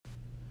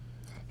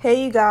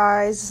Hey you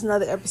guys, it's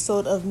another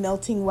episode of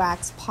Melting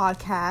Wax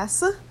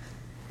Podcast.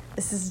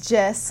 This is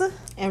Jess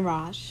and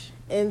Raj.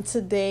 And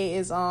today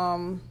is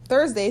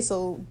Thursday,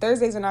 so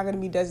Thursdays are not going to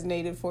be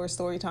designated for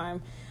story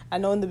time. I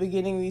know in the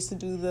beginning we used to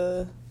do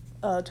the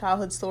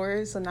childhood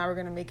stories, so now we're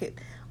going to make it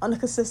on a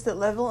consistent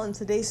level, and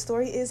today's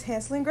story is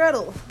Hansel and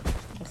Gretel.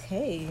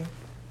 Okay.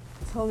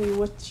 Tell me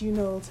what you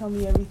know, tell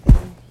me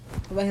everything.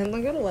 About Hansel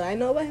and Gretel? What I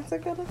know about Hansel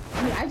and Gretel?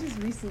 I just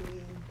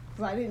recently,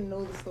 because I didn't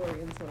know the story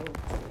until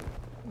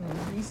I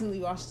just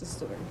recently watched the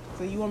story.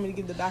 So you want me to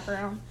give the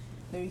background?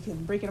 Then we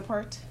can break it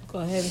apart? Go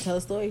ahead and tell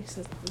the story.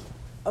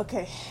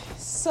 Okay,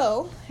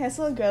 so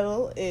Hansel and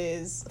Gretel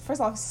is, first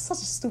off, such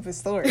a stupid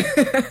story.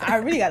 I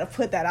really got to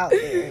put that out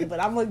there,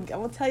 but I'm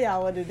gonna tell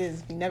y'all what it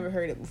is if you never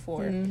heard it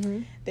before.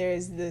 Mm-hmm.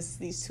 There's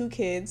these two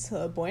kids,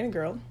 a boy and a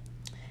girl,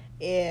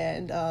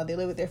 and they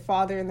live with their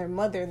father and their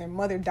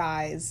mother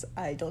dies.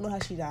 I don't know how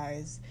she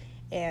dies,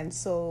 and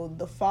so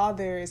the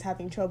father is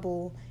having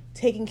trouble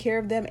taking care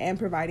of them and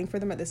providing for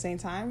them at the same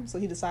time. So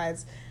he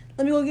decides,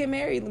 let me go get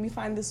married. Let me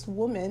find this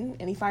woman.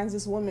 And he finds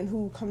this woman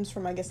who comes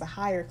from, I guess, a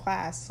higher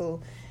class.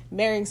 So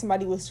marrying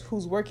somebody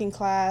who's working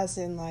class,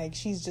 and like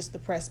she's just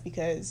depressed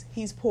because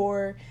he's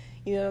poor.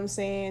 You know what I'm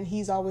saying?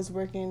 He's always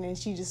working, and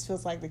she just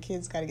feels like the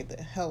kids got to get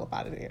the hell up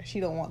out of there. She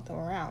don't want them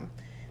around.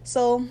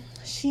 So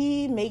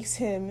she makes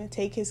him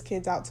take his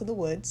kids out to the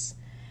woods.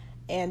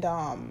 And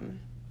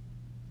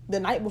the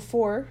night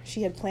before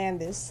she had planned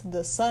this,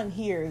 the son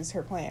hears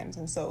her plans,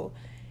 and so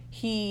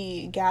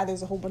he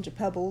gathers a whole bunch of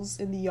pebbles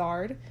in the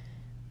yard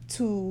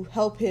to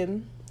help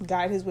him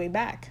guide his way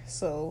back.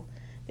 So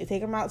they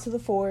take him out to the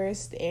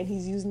forest, and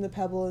he's using the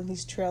pebble, and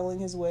he's trailing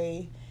his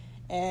way.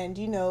 And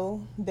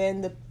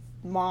then the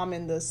mom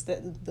and the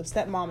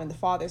stepmom and the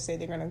father say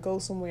they're gonna go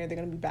somewhere, they're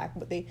gonna be back,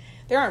 but they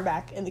aren't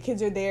back, and the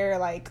kids are there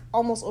like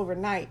almost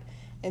overnight.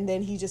 And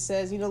then he just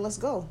says, let's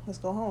go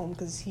home,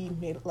 because he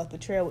left the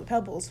trail with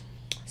pebbles.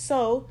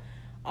 So,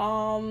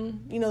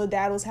 the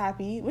dad was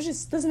happy, which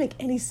just doesn't make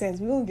any sense.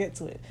 We won't get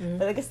to it. Mm-hmm.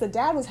 But I guess the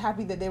dad was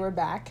happy that they were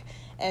back.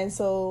 And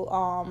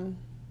so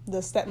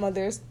the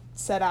stepmother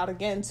set out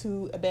again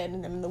to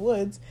abandon them in the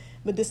woods.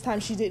 But this time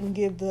she didn't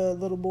give the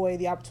little boy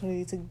the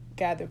opportunity to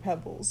gather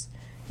pebbles,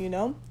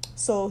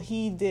 So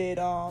he did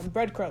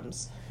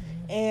breadcrumbs.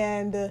 Mm-hmm.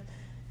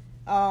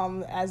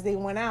 And as they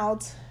went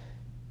out,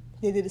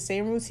 they did the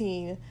same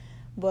routine.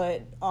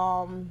 But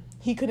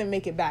he couldn't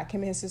make it back.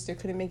 Him and his sister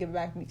couldn't make it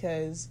back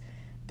because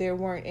there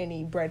weren't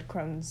any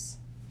breadcrumbs.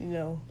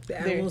 The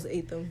animals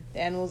ate them.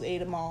 The animals ate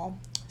them all.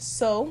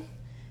 So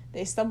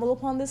they stumble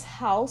upon this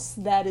house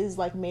that is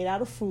like made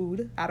out of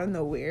food out of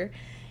nowhere.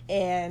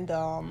 And,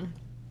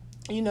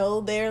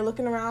 they're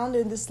looking around,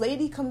 and this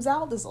lady comes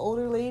out, this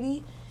older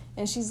lady,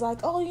 and she's like,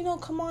 oh,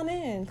 come on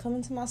in, come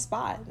into my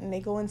spot. And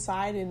they go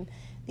inside, and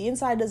the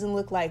inside doesn't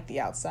look like the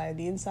outside.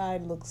 The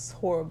inside looks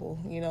horrible,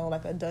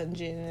 like a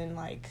dungeon, and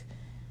like,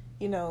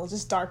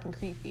 just dark and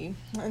creepy.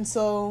 And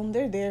so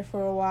they're there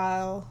for a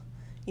while.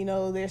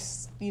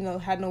 There's,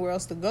 had nowhere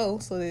else to go,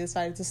 so they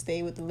decided to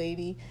stay with the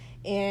lady.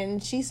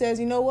 And she says,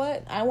 you know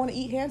what? I want to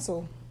eat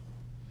Hansel.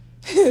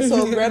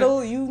 So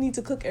Gretel, you need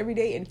to cook every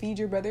day and feed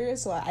your brother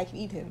so I can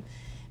eat him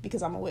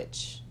because I'm a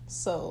witch.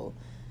 So,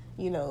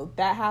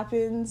 that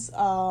happens.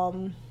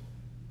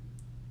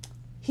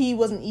 He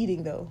wasn't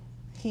eating, though.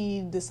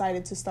 He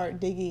decided to start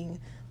digging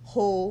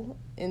hole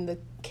in the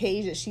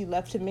cage that she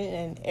left him in,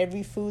 and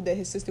every food that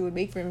his sister would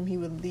make for him, he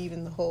would leave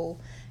in the hole.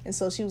 And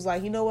so she was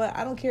like, you know what?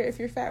 I don't care if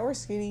you're fat or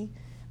skinny.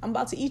 I'm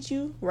about to eat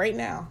you right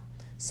now.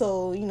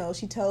 So,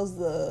 she tells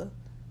the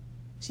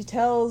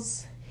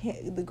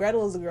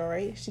Gretel is the girl,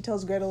 right? She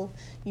tells Gretel,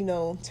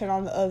 turn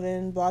on the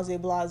oven, blase,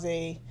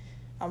 blase.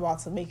 I'm about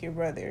to make your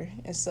brother.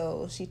 And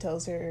so she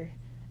tells her,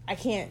 I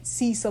can't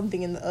see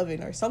something in the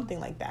oven or something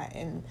like that.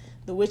 And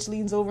the witch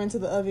leans over into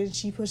the oven.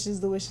 She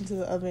pushes the witch into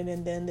the oven,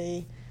 and then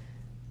they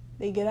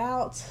get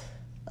out.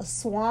 A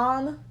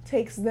swan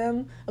takes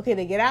them. Okay,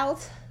 they get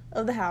out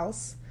of the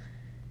house,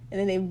 and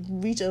then they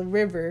reach a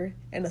river,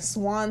 and a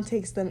swan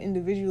takes them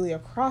individually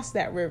across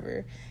that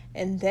river.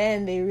 And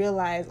then they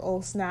realize, oh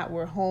snap,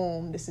 we're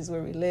home. This is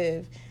where we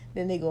live.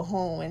 Then they go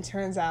home, and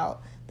turns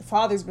out the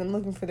father's been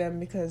looking for them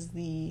because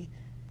the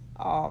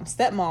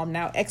stepmom,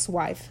 now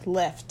ex-wife,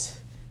 left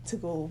to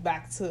go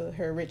back to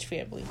her rich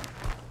family.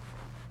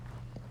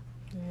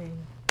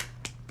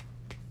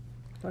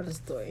 What a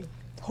story.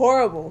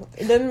 Horrible.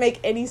 It doesn't make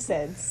any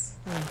sense.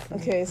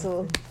 Okay,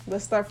 so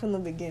let's start from the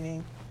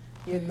beginning.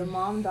 The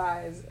mom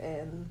dies,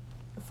 and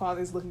the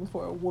father's looking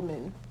for a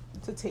woman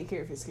to take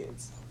care of his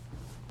kids.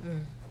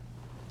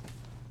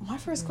 My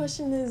first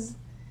question is,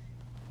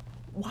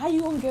 why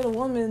you gonna get a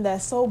woman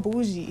that's so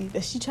bougie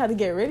that she tried to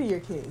get rid of your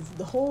kids?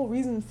 The whole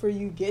reason for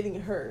you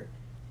getting her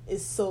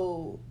is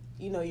so,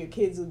 your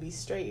kids would be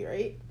straight,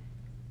 right?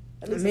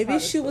 Maybe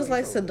she was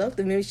like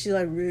seductive. Maybe she's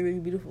like really, really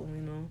beautiful,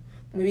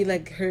 Maybe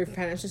like her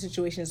financial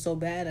situation is so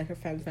bad, like her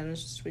financial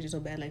situation is so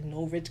bad, like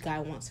no rich guy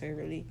wants her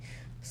really.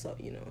 So,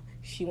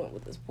 she went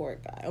with this poor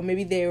guy. Or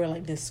maybe they were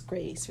like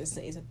disgraced, for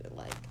saying something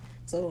like.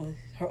 So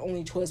her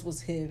only choice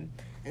was him,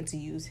 and to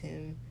use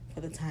him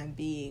for the time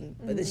being.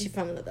 But then she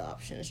found another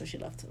option, so she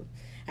left him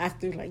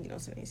after, like, you know,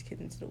 sending his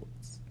kids into the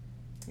woods.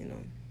 You know,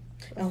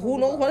 and who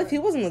knows? What if he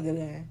wasn't a good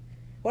guy?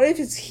 What if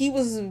he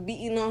was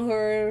beating on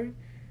her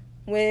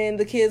when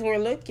the kids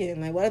weren't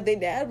looking? Like, what if their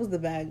dad was the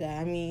bad guy?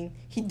 I mean,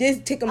 he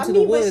did take them to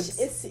the woods.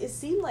 It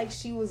seemed like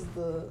she was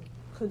the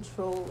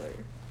controller.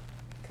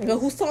 But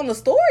who's telling the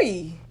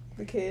story?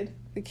 The kid.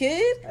 The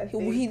kid?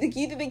 Did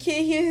the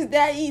kid hear his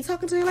dad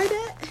talking to her like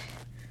that?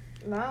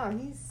 Nah,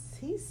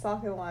 he's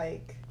talking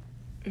like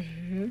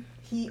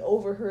he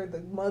overheard the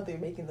mother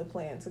making the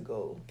plan to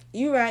go.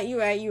 You right.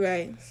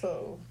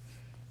 So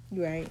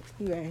you right.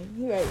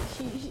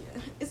 She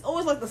it's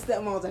always like the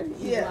stepmoms are evil.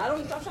 Yeah.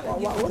 I'm trying to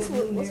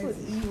what's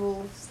with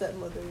evil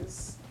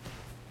stepmothers?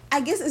 I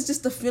guess it's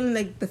just the feeling,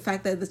 like the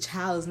fact that the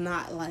child is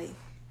not like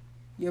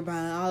your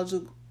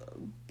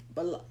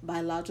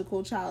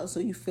biological child, so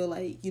you feel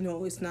like, you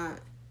know, it's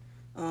not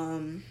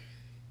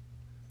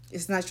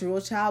your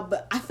real child.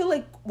 But I feel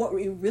like what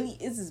it really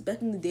is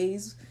back in the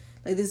days,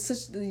 like there's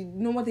such, you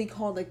know what they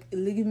call like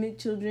illegitimate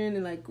children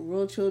and like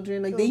real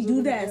children, like they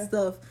do that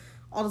stuff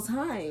all the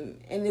time,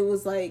 and it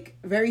was like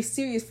very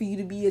serious for you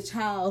to be a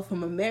child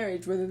from a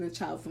marriage rather than a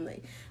child from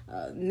like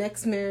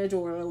next marriage,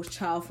 or a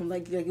child from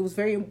like it was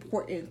very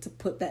important to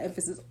put that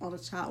emphasis on a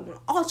child when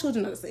all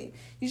children are the same.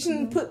 You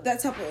shouldn't put that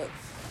type of,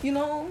 you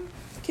know,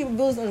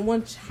 capabilities on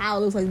one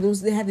child. It was like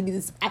they had to be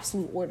this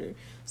absolute order.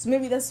 So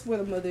maybe that's what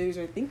the mothers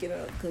are thinking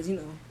of, because, you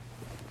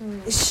know,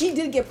 if she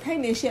did get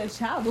pregnant and she had a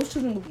child, those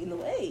children would be in the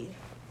way.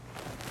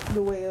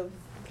 The way of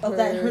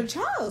her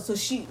child. So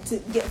she, to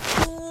get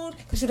food,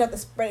 because she would have to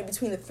spread it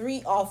between the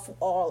three,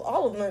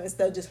 all of them,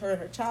 instead of just her and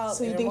her child.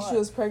 So you think she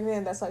was pregnant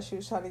and that's why she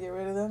was trying to get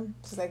rid of them?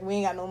 She's like, we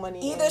ain't got no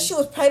money. Either she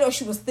was pregnant or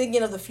she was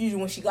thinking of the future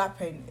when she got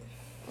pregnant.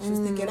 She was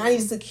thinking, I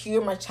need to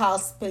secure my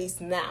child's space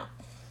now.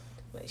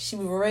 Like, she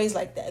was raised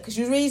like that because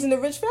she was raised in a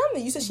rich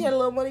family. You said she had a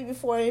little money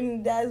before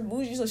and dad's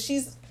bougie, so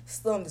she's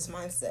still in this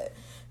mindset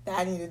that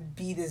I need to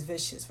be this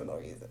vicious for no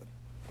reason.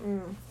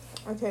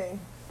 Okay,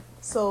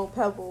 so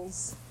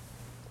Pebbles,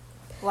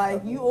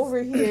 like you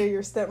over here,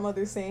 your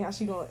stepmother saying how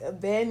she gonna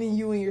abandon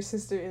you and your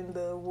sister in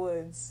the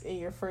woods, and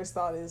your first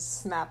thought is,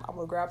 snap, I'm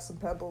gonna grab some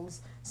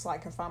pebbles so I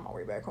can find my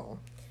way back home.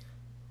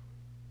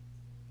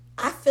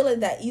 I feel like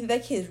that either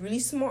that kid is really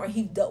smart or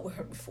he dealt with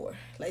her before.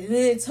 Like, they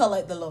didn't tell,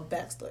 like, the little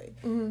backstory.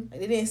 Like,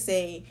 they didn't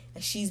say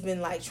that she's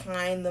been, like,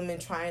 trying them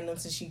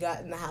since she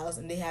got in the house,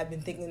 and they have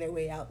been thinking their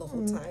way out the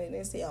whole time. They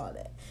didn't say all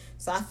that.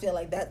 So I feel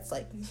like that's,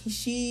 like,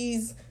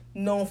 she's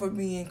known for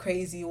being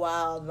crazy,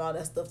 wild, and all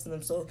that stuff to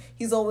them. So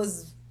he's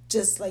always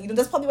just, like, you know,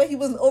 that's probably why he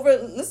wasn't over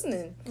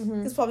listening.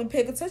 He's probably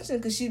paying attention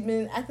because she's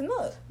been acting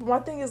up. But my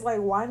thing is, like,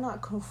 why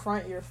not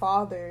confront your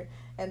father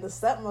and the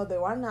stepmother?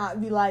 Why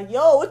not be like,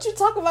 yo, what you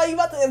talking about? You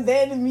about to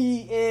abandon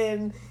me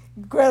and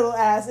Gretel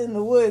ass in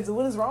the woods?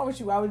 What is wrong with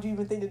you? Why would you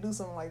even think to do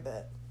something like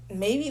that?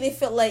 Maybe they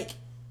felt like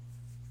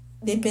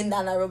they've been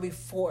down that road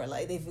before.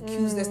 Like, they've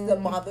accused their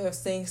stepmother of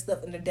saying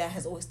stuff and their dad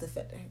has always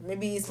defended her.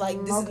 Maybe it's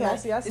like,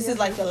 this is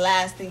like the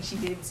last thing she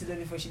did to them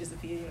before she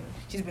disappeared. You know?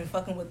 She's been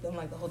fucking with them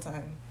like the whole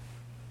time.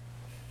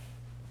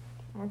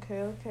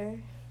 Okay.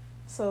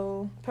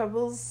 So,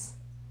 Pebbles,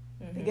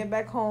 they get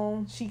back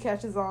home. She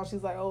catches on.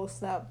 She's like, oh,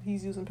 snap.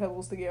 He's using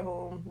Pebbles to get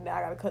home. Now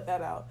I gotta cut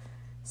that out.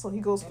 So he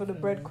goes for the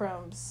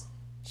breadcrumbs.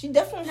 She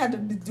definitely had to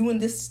be doing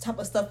this type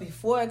of stuff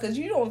before, because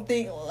you don't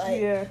think,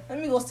 like, let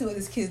me go see what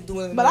this kid's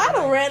doing. But I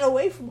done ran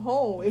away from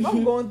home. If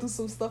I'm going through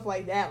some stuff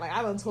like that, like,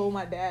 I done told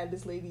my dad,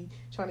 this lady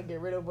trying to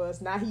get rid of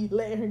us. Now he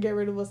letting her get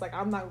rid of us. Like,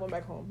 I'm not going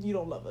back home. You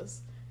don't love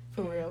us.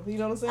 For real. You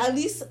know what I'm saying? At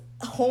least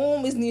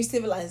home is near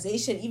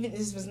civilization, even if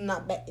it's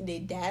not back in their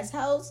dad's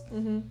house.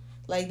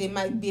 Like, they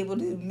might be able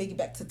to make it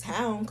back to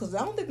town, because I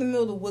don't think the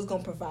middle of the woods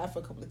going to provide for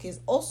a couple of kids.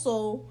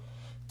 Also,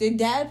 their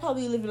dad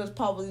probably live in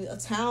a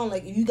town.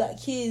 Like, if you got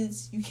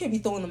kids, you can't be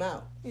throwing them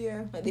out.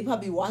 Yeah. Like, they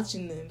probably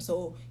watching them.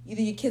 So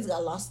either your kids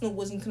got lost in the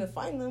woods and couldn't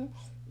find them,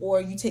 or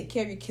you take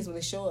care of your kids when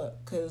they show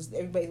up because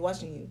everybody's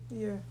watching you.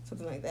 Yeah.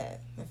 Something like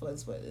that. I feel like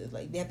that's what it is.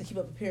 Like, they have to keep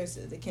up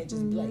appearances. They can't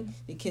just be like,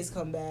 the kids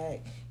come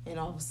back and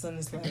all of a sudden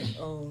it's like,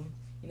 oh,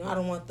 you know, I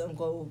don't want them.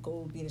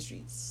 Go be in the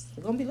streets.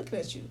 They're going to be looking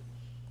at you.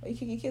 Why you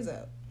kick your kids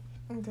out?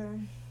 Okay.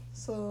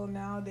 So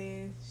now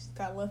they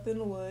got left in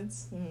the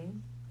woods.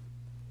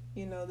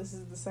 You know, this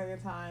is the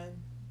second time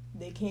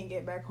they can't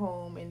get back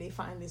home, and they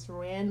find this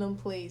random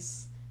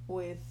place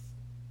with,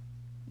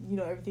 you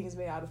know, everything is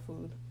made out of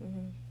food.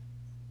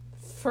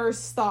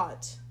 First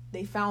thought,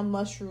 they found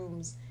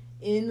mushrooms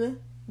in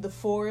the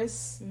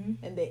forest,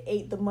 and they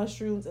ate the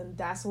mushrooms, and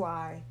that's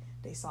why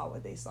they saw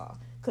what they saw.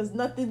 Because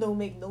nothing don't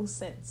make no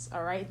sense,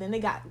 all right? Then they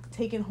got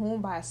taken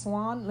home by a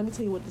swan. Let me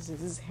tell you what this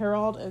is. This is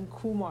Harold and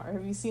Kumar.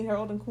 Have you seen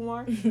Harold and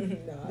Kumar?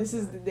 No.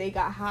 They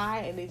got high,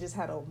 and they just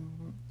had a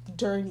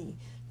journey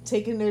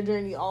taking their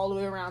journey all the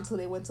way around till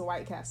they went to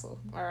White Castle.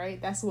 All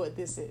right, that's what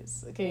this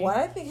is. Okay. What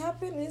I think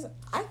happened is,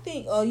 I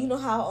think, you know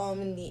how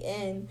in the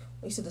end,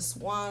 when you said the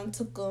swan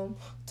took them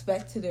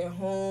back to their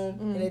home,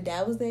 and their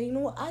dad was there. You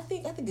know what? I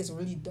think it's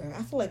really dark.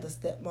 I feel like the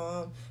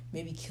stepmom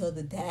maybe killed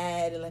the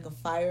dad in like a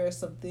fire or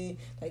something,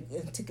 like,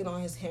 and took it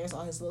on his hands,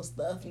 all his little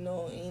stuff, you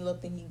know, any little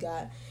thing he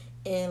got.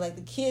 And like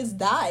the kids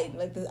died.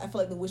 Like I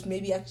feel like the witch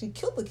maybe actually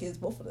killed the kids,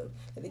 both of them.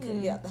 Like they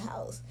couldn't get out the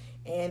house.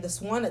 And the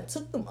swan that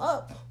took them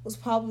up was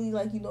probably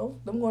like, you know,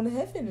 them going to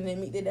heaven, and they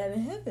meet their dad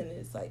in heaven. And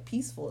it's like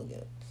peaceful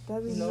again.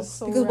 That is, you know, just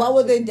so because ratchet. Why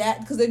would their dad?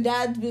 Because their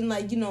dad's been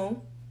like, you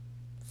know,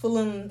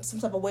 feeling some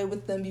type of way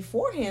with them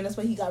beforehand. That's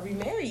why he got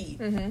remarried.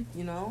 Mm-hmm.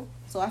 You know,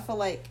 so I feel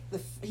like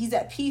he's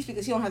at peace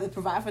because he don't have to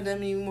provide for them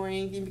anymore or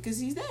anything, because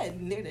he's dead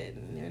and they're dead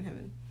and they're in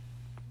heaven.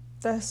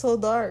 That's so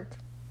dark.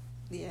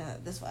 Yeah,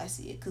 that's why I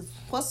see it. Because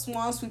plus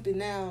swan sweeping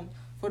down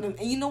for them.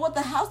 And you know what?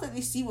 The house that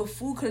they see with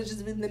food could have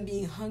just been them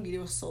being hungry. They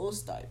were so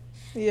starved.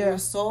 Yeah. They were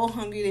so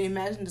hungry. They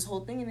imagined this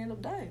whole thing and they end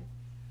up dying.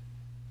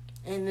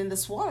 And then the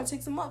swan that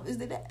takes them up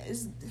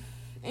is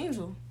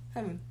angel.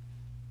 Heaven.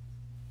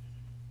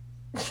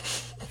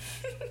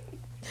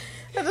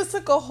 I just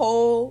took a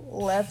whole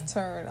left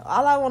turn.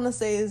 All I want to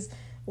say is,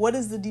 what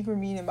is the deeper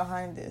meaning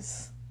behind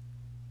this?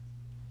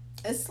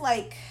 It's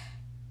like,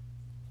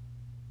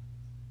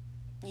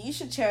 you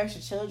should cherish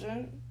your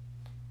children.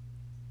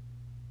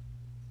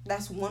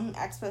 That's one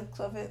aspect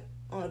of it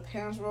on a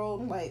parent's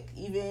role. Like,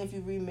 even if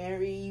you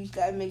remarry, you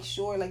gotta make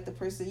sure, like, the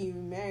person you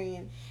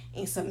remarrying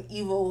ain't some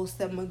evil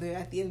stepmother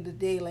at the end of the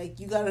day. Like,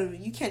 you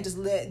can't just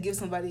give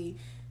somebody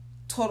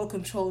total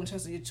control in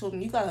terms of your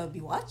children. You gotta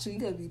be watching. You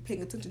gotta be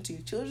paying attention to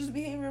your children's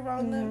behavior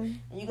around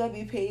them, and you gotta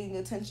be paying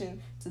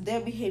attention to their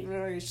behavior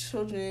around your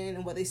children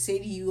and what they say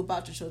to you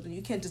about your children.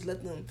 You can't just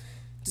let them,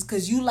 just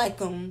because you like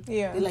them,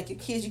 they like your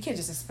kids. You can't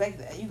just expect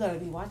that. You gotta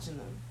be watching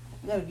them.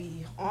 You gotta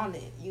be on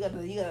it. You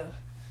gotta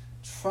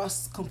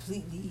trust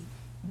completely.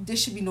 There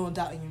should be no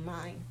doubt in your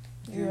mind.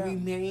 If you're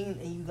remarrying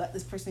and you got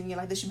this person in your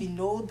life, there should be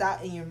no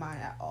doubt in your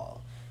mind at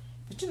all.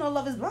 But you know,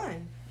 love is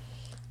blind.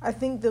 I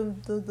think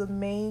the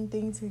main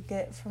thing to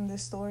get from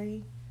this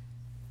story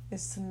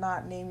is to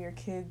not name your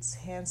kids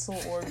Hansel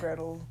or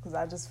Gretel, because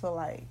I just feel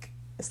like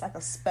it's like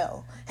a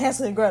spell.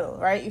 Hansel and Gretel,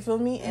 right? You feel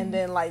me? Mm-hmm. And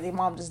then like their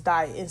mom just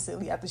died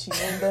instantly after she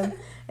named them,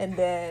 and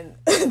then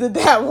the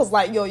dad was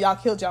like, "Yo, y'all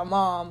killed your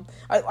mom."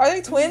 Are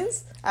they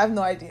twins? I have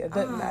no idea. It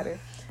doesn't matter.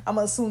 I'm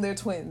gonna assume they're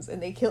twins,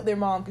 and they killed their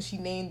mom because she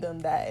named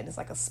them that, and it's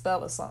like a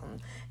spell or something,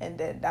 and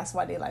then that's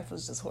why their life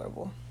was just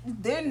horrible.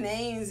 Their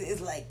names is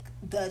like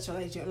Dutch or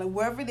like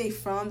wherever they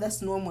from,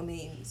 that's normal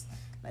names,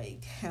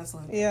 like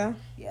Hansel and Gretel.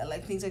 Yeah,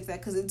 like things like that,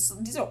 because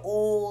these are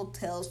old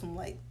tales from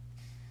like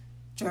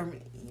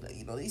Germany. Like,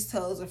 you know, these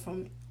tales are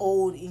from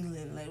old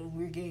England. Like,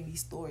 we're getting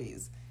these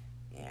stories,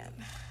 and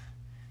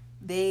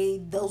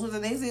those were the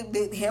names.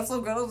 Hansel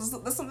and Gretel.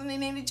 That's something they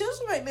named their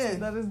children right then.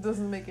 That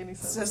doesn't make any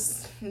sense.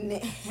 It's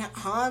just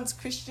Hans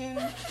Christian.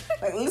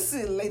 Like,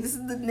 listen, like, this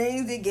is the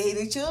names they gave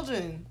their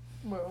children.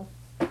 Well,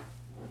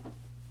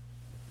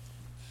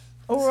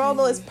 overall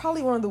though, it's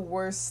probably one of the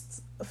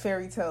worst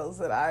fairy tales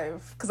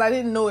that because I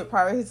didn't know it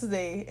prior to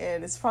today,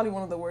 and it's probably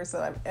one of the worst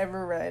that I've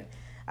ever read.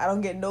 I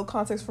don't get no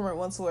context from it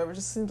whatsoever. It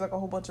just seems like a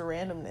whole bunch of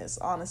randomness,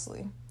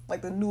 honestly.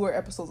 Like the newer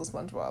episodes of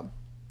SpongeBob.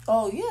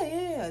 Oh,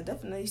 yeah,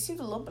 definitely. It seems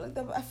a little bit like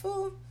that, but I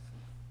feel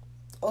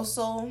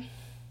also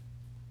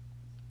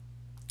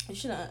you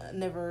should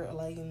never,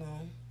 like, you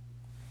know,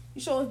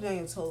 you should always be on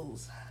your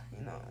toes,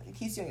 you know. It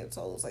keeps you on your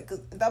toes. Like,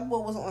 'cause if that boy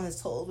wasn't on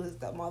his toes, his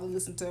stepmother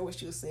listened to her, what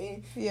she was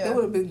saying, they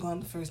would have been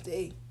gone the first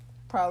day.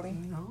 Probably.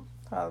 You know?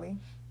 Probably.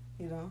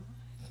 You know?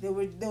 They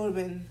would have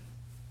been...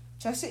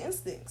 Trust your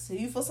instincts. If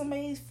you feel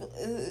somebody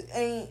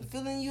ain't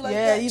feeling you like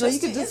that, you know, you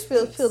can just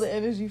feel the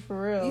energy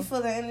for real. You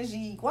feel the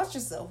energy. Watch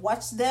yourself.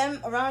 Watch them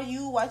around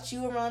you. Watch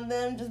you around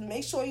them. Just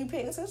make sure you're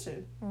paying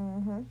attention.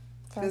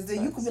 Because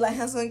then you could be like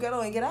Hansel and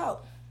Gretel and get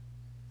out.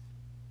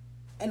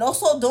 And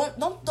also, don't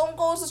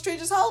go to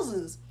strangers'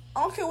 houses.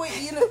 I don't care what,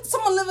 you know,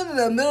 someone living in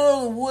the middle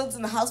of the woods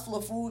in a house full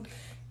of food.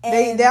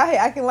 And they out here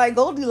acting like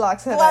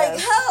Goldilocks. Like,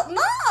 hell,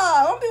 nah.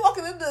 I don't be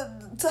walking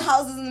into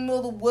houses in the middle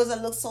of the woods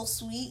that look so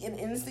sweet and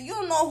innocent. You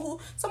don't know who.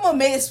 Someone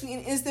made it sweet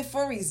and innocent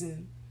for a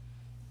reason.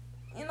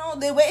 You know,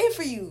 they're waiting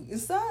for you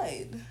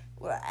inside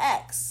with an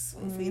axe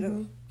for you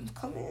to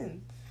come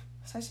in,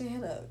 touch your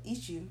head up,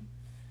 eat you.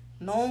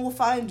 No one will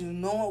find you.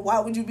 Why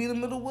would you be in the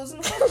middle of the woods in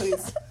the first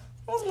place?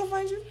 No one's gonna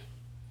find you.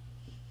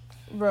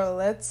 Bro,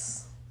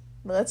 let's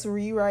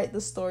rewrite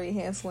the story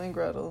Hansel and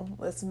Gretel.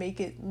 Let's make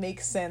it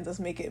make sense. Let's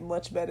make it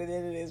much better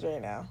than it is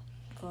right now.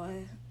 Go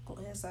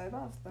ahead, start it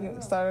off.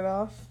 Start it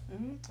off?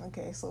 Mm-hmm.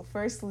 Okay, so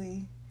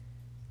firstly,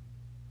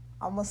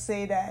 I'm going to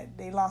say that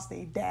they lost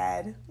their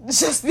dad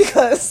just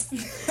because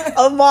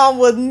a mom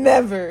would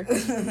never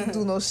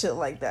do no shit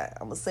like that.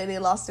 I'm going to say they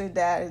lost their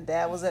dad. His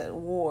dad was at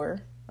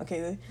war.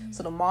 Okay,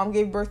 so the mom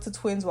gave birth to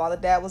twins while the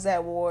dad was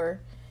at war.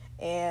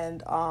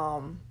 And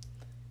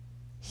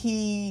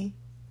he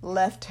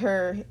sent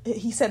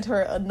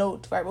her a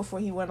note right before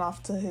he went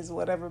off to his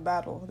whatever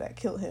battle that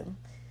killed him.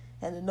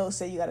 And the note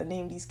said, you got to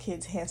name these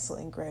kids Hansel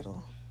and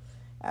Gretel.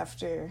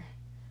 after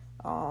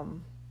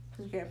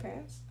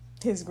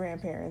his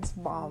grandparents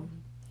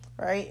bomb,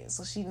 right?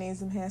 So she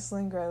names him Hansel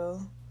and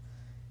Gretel,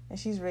 and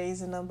she's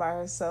raising them by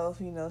herself.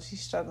 You know,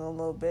 she's struggling a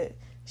little bit.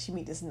 She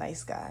meet this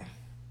nice guy,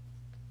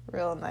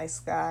 real nice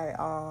guy.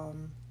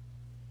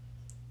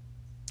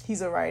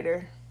 He's a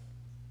writer.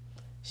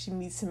 She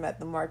meets him at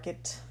the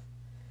market.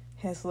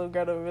 Hansel and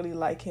Gretel really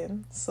like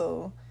him,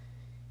 so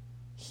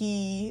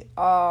he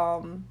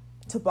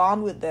to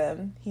bond with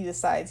them, he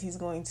decides he's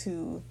going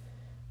to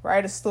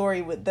write a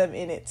story with them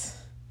in it.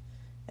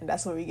 And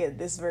that's where we get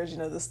this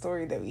version of the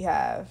story that we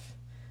have,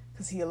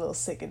 because he a little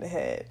sick in the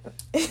head.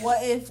 What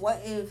if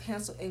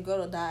Hansel and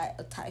Gretel die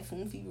a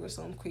typhoon fever or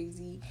some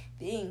crazy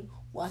thing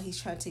while he's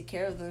trying to take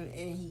care of them,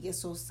 and he gets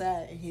so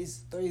sad and his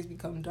stories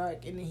become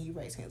dark, and then he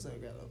writes Hansel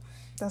and Gretel.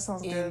 That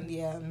sounds good.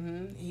 Yeah,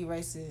 he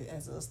writes it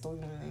as a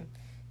storyline.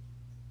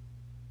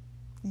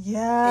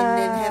 Yeah. And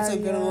then Hansel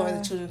and Gretel are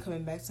the children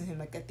coming back to him,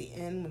 like at the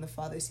end when the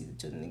father sees the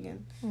children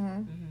again.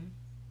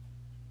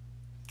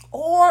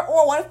 Or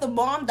what if the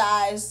mom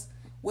dies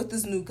with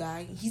this new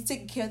guy? He's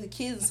taking care of the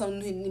kids and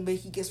something, but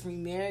he gets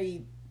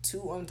remarried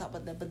too on top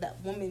of that. But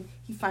that woman,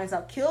 he finds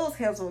out, kills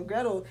Hansel and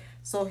Gretel.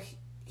 So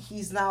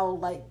he's now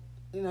like,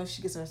 you know,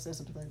 she gets arrested or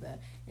something like that.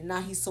 And now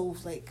he's so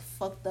like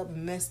fucked up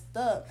and messed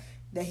up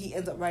that he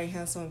ends up writing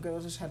Hansel and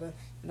Gretel to try to,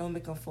 you know,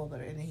 make him feel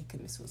better. And then he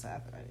commits suicide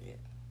after writing it.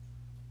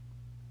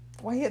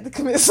 Why he had to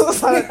commit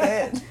suicide at the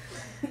end?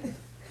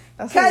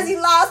 Because he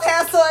lost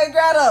Hansel and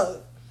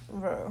Gretel.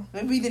 Bro.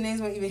 Maybe the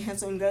names weren't even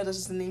Hansel and Gretel. That's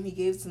just the name he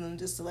gave to them,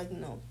 just to, like, you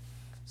know,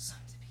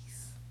 something to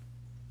peace.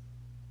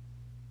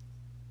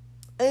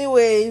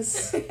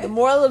 Anyways, the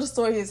moral of the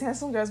story is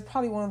Hansel and Gretel is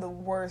probably one of the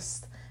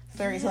worst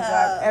fairy tales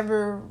I've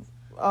ever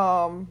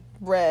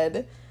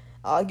read.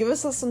 Give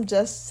us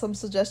some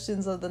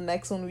suggestions of the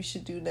next one we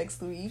should do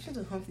next week. We should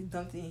do Humpty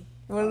Dumpty.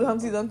 You want to do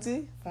Humpty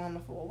Dumpty?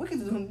 Wonderful. We could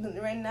do Humpty Dumpty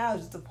right now.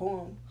 Just a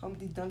poem.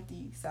 Humpty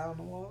Dumpty sat on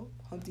the wall.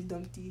 Humpty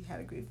Dumpty had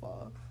a great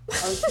fall.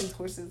 All the king's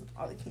horses,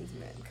 all the king's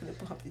men. Couldn't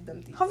put Humpty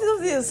Dumpty. Humpty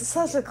Dumpty is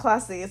such a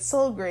classic. It's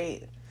so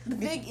great. The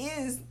thing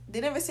is,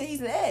 they never say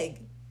he's an egg.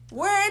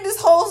 Where in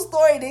this whole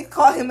story they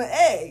call him an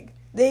egg?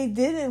 They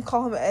didn't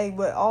call him an egg,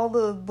 but all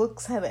the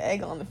books had an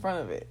egg on the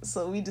front of it,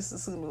 so we just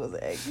assumed it was an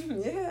egg.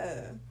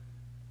 Yeah.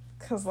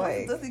 Cause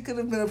like, Dumpty could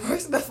have been a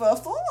person that fell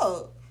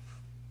asleep.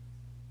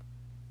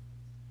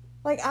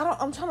 Like,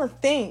 I'm trying to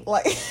think,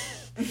 like,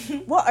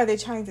 what are they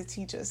trying to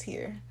teach us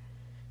here?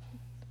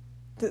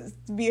 To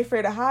be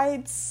afraid of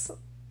heights.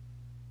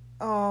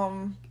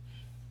 Don't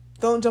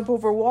jump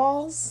over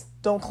walls.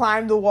 Don't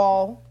climb the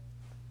wall.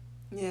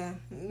 Yeah,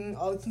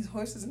 all the king's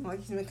horses and all the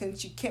king's men,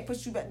 because you can't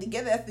put you back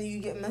together after you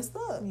get messed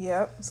up.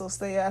 Yep, so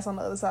stay your ass on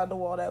the other side of the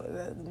wall.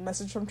 That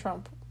message from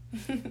Trump.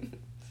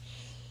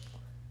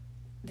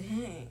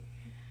 Dang.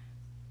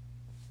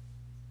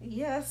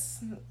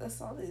 Yes,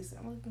 that's all it is.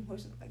 I'm looking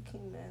horses like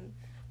king men.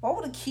 Why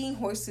would the king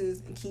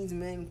horses and king's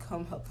men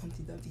come help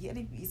Humpty Dumpty? He had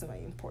to be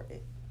somebody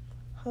important.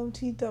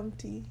 Humpty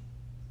Dumpty.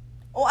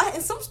 Oh,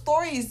 in some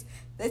stories,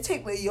 they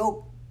take the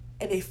yolk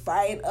and they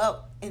fry it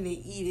up and they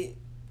eat it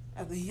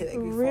after he had a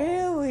great fall.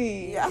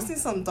 Really? Yeah, I've seen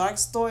some dark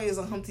stories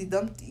on Humpty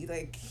Dumpty.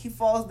 Like, he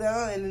falls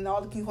down and then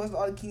all the king horses,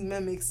 all the king's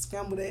men make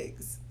scrambled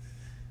eggs.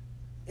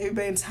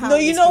 Everybody in town. No,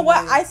 you know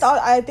what? Eggs.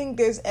 I think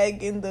there's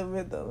egg in the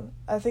rhythm.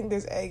 I think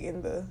there's egg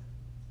in the...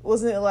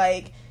 Wasn't it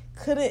like,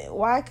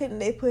 why couldn't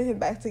they put him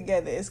back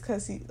together? It's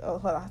because he... Oh,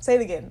 hold on. Say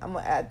it again. I'm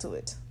going to add to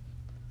it.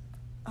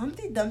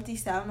 Humpty Dumpty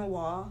sat on the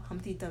wall.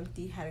 Humpty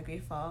Dumpty had a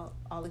great fall.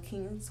 All the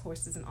king's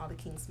horses and all the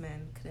king's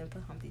men couldn't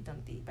put Humpty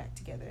Dumpty back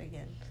together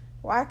again.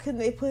 Why couldn't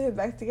they put him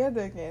back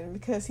together again?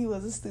 Because he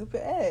was a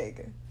stupid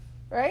egg.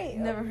 Right?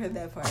 Never heard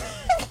that part.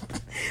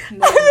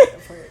 Never heard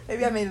that part.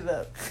 Maybe I made it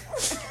up.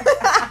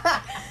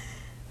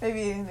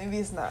 Maybe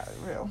it's not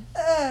real.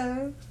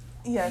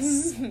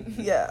 Yes.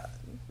 Yeah.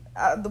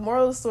 The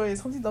moral of the story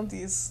is Humpty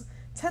Dumpty is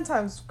 10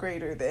 times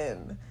greater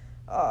than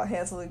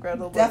Hansel and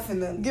Gretel.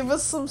 Definitely. Give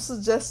us some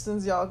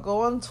suggestions, y'all.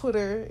 Go on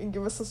Twitter and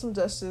give us some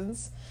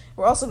suggestions.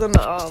 We're also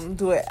gonna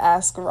do an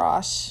Ask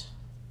Rosh.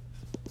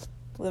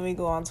 Let me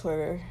go on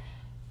Twitter.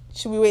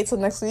 Should we wait till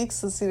next week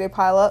to see they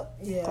pile up?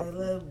 Yeah,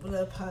 let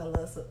it pile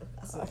up.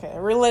 Okay,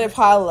 we're gonna let it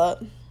pile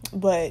up.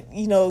 But,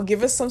 you know,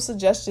 give us some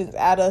suggestions.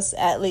 Add us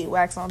at Late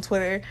Wax on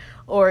Twitter.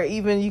 Or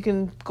even you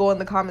can go in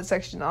the comment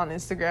section on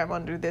Instagram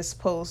under this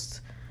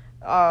post.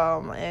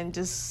 And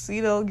just,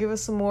 you know, give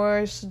us some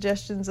more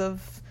suggestions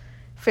of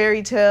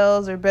fairy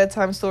tales or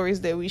bedtime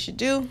stories that we should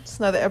do. It's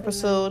another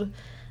episode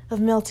of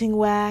Melting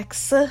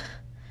Wax.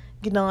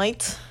 Good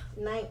night.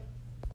 Night.